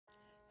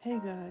Hey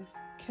guys,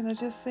 can I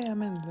just say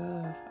I'm in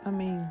love? I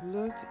mean,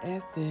 look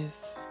at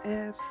this.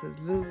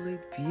 Absolutely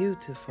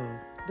beautiful.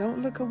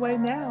 Don't look away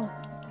now.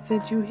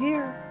 Since you're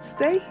here,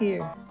 stay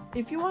here.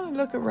 If you want to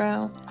look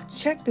around,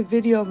 check the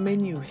video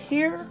menu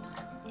here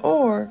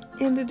or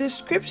in the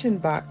description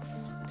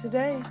box.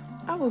 Today,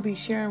 I will be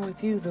sharing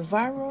with you the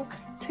viral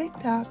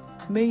TikTok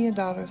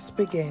 $1,000,000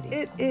 spaghetti.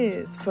 It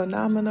is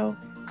phenomenal,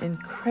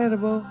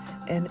 incredible,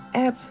 and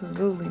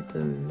absolutely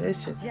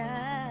delicious.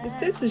 If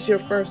this is your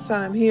first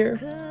time here,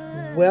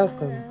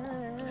 welcome.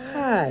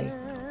 Hi.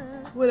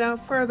 Without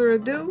further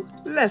ado,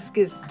 let's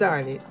get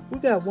started. We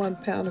got 1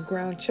 pound of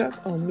ground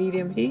chuck on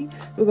medium heat.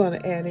 We're going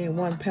to add in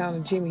 1 pound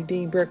of Jimmy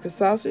Dean breakfast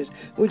sausage.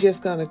 We're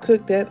just going to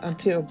cook that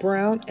until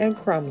brown and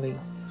crumbly.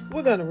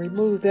 We're going to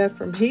remove that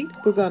from heat.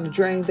 We're going to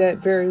drain that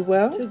very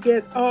well to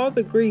get all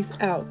the grease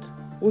out.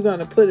 We're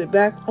going to put it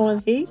back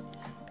on heat,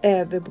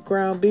 add the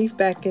ground beef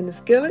back in the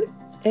skillet,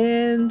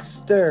 and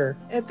stir.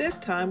 At this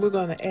time, we're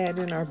going to add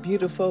in our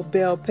beautiful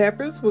bell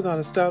peppers. We're going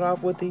to start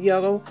off with the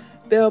yellow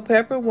bell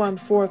pepper,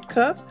 1/4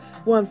 cup,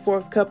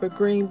 1/4 cup of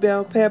green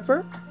bell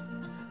pepper,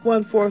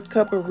 1/4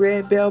 cup of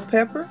red bell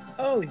pepper,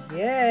 oh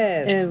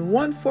yes, and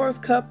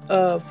 1/4 cup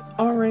of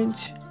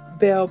orange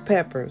bell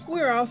peppers.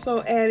 We're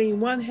also adding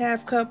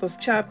 1/2 cup of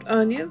chopped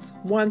onions,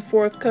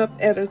 1/4 cup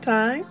at a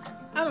time.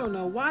 I don't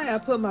know why I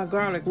put my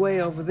garlic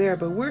way over there,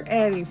 but we're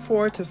adding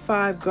 4 to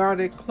 5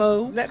 garlic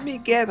cloves. Let me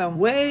get them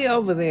way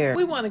over there.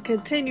 We want to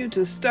continue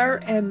to stir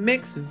and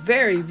mix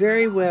very,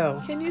 very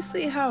well. Can you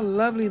see how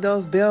lovely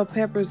those bell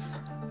peppers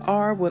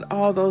are with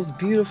all those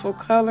beautiful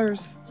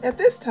colors? At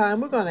this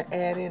time, we're going to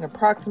add in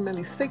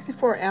approximately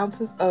 64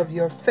 ounces of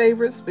your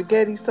favorite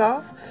spaghetti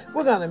sauce.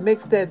 We're going to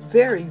mix that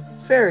very,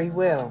 very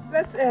well.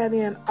 Let's add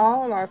in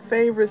all our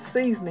favorite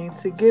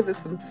seasonings to give it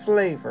some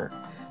flavor.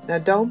 Now,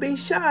 don't be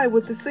shy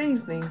with the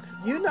seasonings.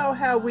 You know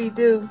how we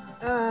do.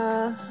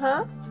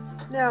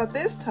 Now,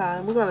 this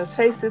time, we're going to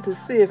taste it to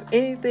see if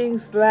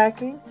anything's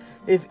lacking,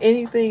 if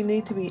anything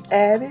needs to be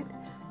added,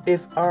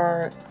 if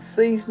our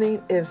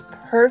seasoning is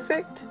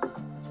perfect.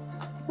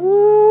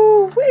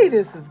 Ooh-wee,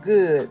 this is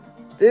good.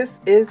 This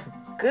is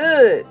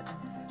good.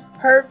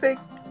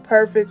 Perfect,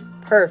 perfect,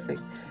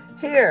 perfect.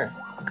 Here,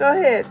 go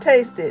ahead,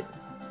 taste it.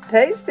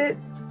 Taste it.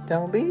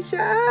 Don't be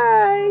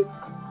shy.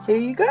 Here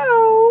you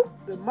go.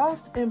 The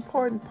most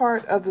important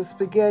part of the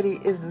spaghetti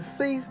is the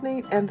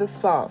seasoning and the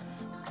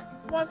sauce.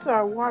 Once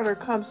our water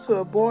comes to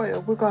a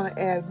boil, we're going to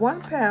add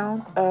 1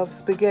 pound of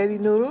spaghetti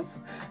noodles.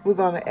 We're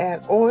going to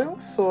add oil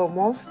so it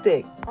won't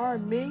stick. Our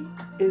meat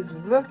is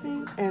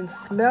looking and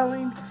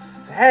smelling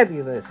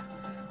fabulous.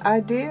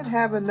 I did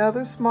have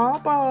another small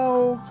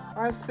bowl.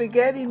 Our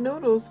spaghetti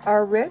noodles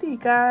are ready,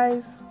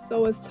 guys.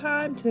 So it's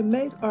time to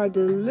make our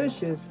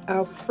delicious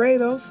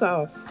Alfredo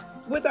sauce.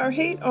 With our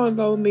heat on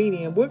low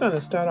medium, we're going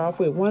to start off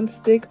with 1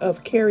 stick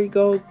of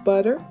Kerrygold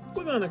butter.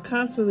 We're going to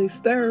constantly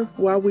stir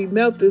while we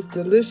melt this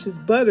delicious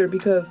butter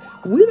because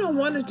we don't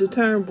want it to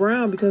turn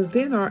brown, because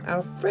then our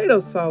Alfredo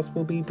sauce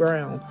will be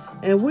brown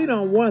and we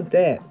don't want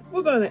that.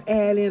 We're going to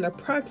add in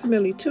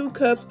approximately 2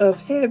 cups of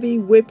heavy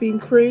whipping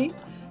cream.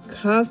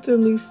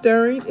 Constantly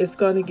stirring, it's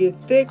going to get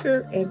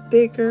thicker and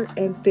thicker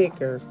and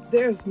thicker.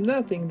 There's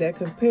nothing that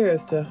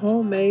compares to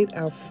homemade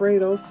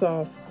Alfredo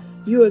sauce.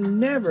 You'll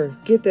never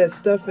get that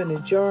stuff in a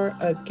jar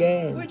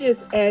again. We're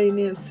just adding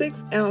in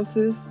 6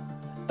 ounces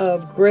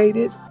of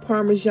grated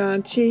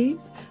Parmesan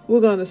cheese. We're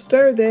going to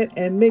stir that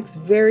and mix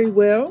very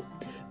well.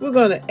 We're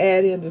going to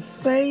add in the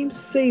same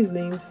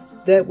seasonings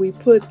that we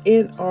put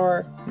in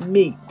our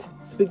meat,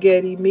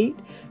 spaghetti meat.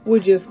 We're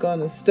just going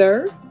to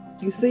stir.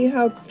 You see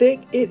how thick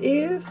it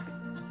is?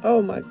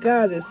 Oh my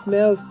God, it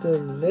smells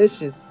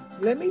delicious.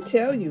 Let me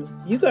tell you,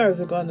 you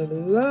guys are going to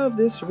love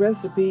this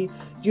recipe.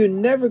 You're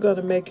never going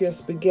to make your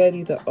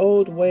spaghetti the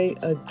old way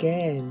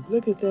again.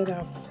 Look at that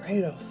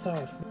Alfredo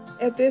sauce.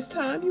 At this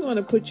time, you want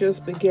to put your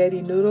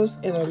spaghetti noodles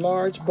in a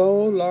large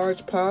bowl,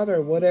 large pot,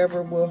 or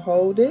whatever will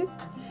hold it.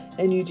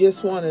 And you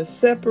just want to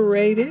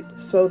separate it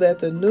so that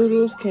the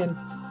noodles can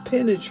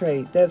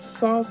penetrate. That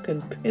sauce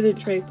can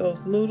penetrate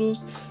those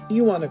noodles.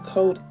 You want to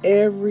coat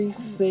every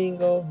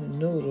single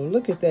noodle.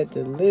 Look at that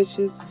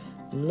delicious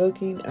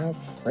looking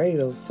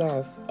Alfredo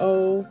sauce.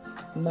 Oh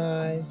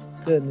my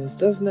goodness,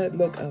 doesn't that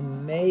look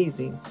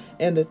amazing?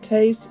 And the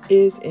taste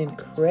is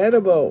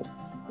incredible.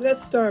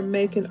 Let's start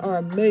making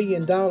our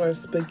 $1,000,000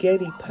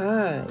 spaghetti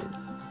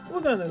pies.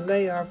 We're going to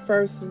lay our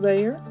first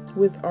layer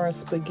with our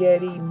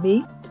spaghetti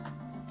meat.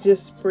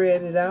 Just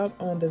spread it out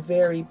on the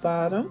very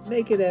bottom.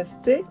 Make it as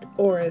thick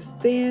or as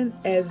thin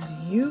as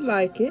you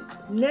like it.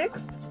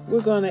 Next, we're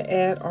going to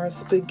add our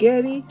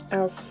spaghetti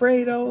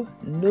Alfredo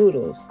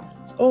noodles.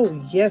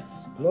 Oh,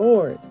 yes,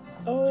 Lord.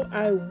 Oh,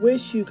 I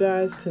wish you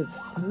guys could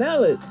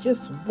smell it.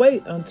 Just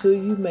wait until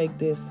you make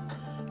this.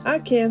 I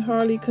can't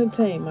hardly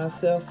contain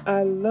myself.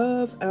 I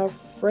love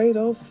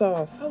Alfredo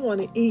sauce. I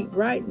want to eat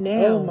right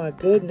now. Oh, my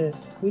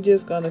goodness. We're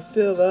just going to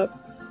fill up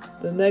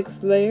the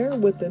next layer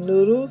with the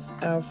noodles,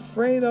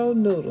 Alfredo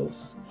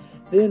noodles.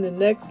 Then the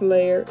next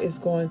layer is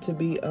going to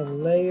be a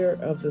layer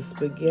of the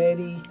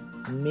spaghetti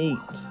meat.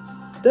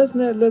 Doesn't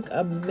that look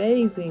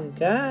amazing,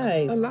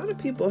 guys? A lot of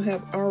people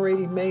have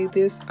already made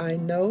this, I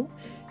know.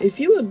 If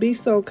you would be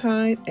so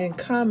kind and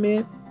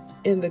comment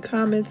in the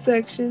comment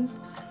section,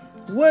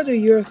 what are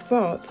your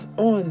thoughts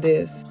on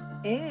this?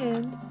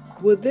 And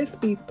would this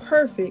be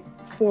perfect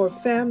for a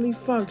family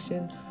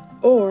function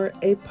or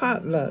a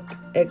potluck,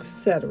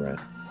 etc.?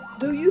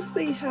 Do you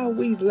see how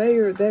we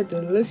layered that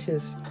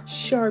delicious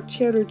sharp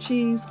cheddar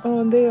cheese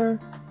on there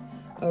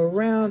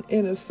around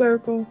in a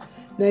circle?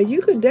 Now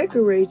you can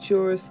decorate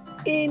yours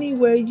any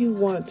way you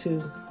want to,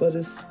 but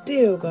it's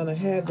still gonna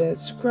have that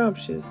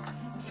scrumptious,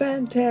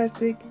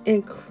 fantastic,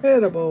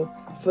 incredible,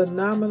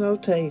 phenomenal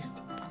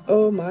taste.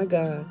 Oh my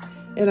God.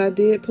 And I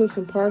did put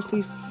some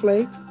parsley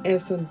flakes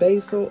and some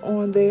basil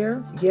on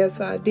there.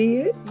 Yes, I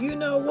did. You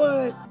know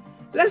what?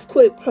 Let's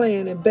quit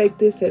playing and bake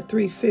this at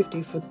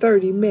 350 for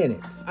 30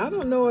 minutes. I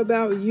don't know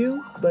about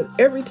you, but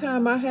every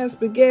time I have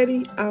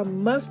spaghetti, I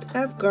must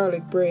have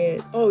garlic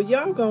bread. Oh,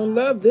 y'all gonna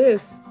love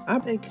this. I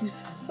thank you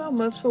so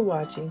much for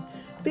watching.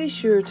 Be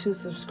sure to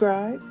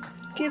subscribe.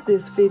 Give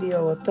this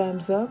video a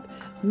thumbs up.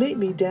 Meet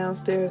me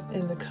downstairs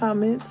in the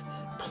comments.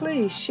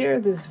 Please share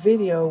this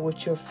video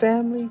with your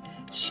family.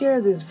 Share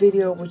this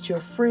video with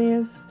your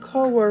friends,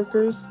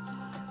 co-workers,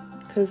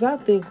 because I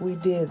think we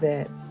did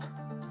that.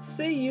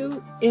 See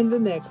you in the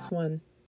next one.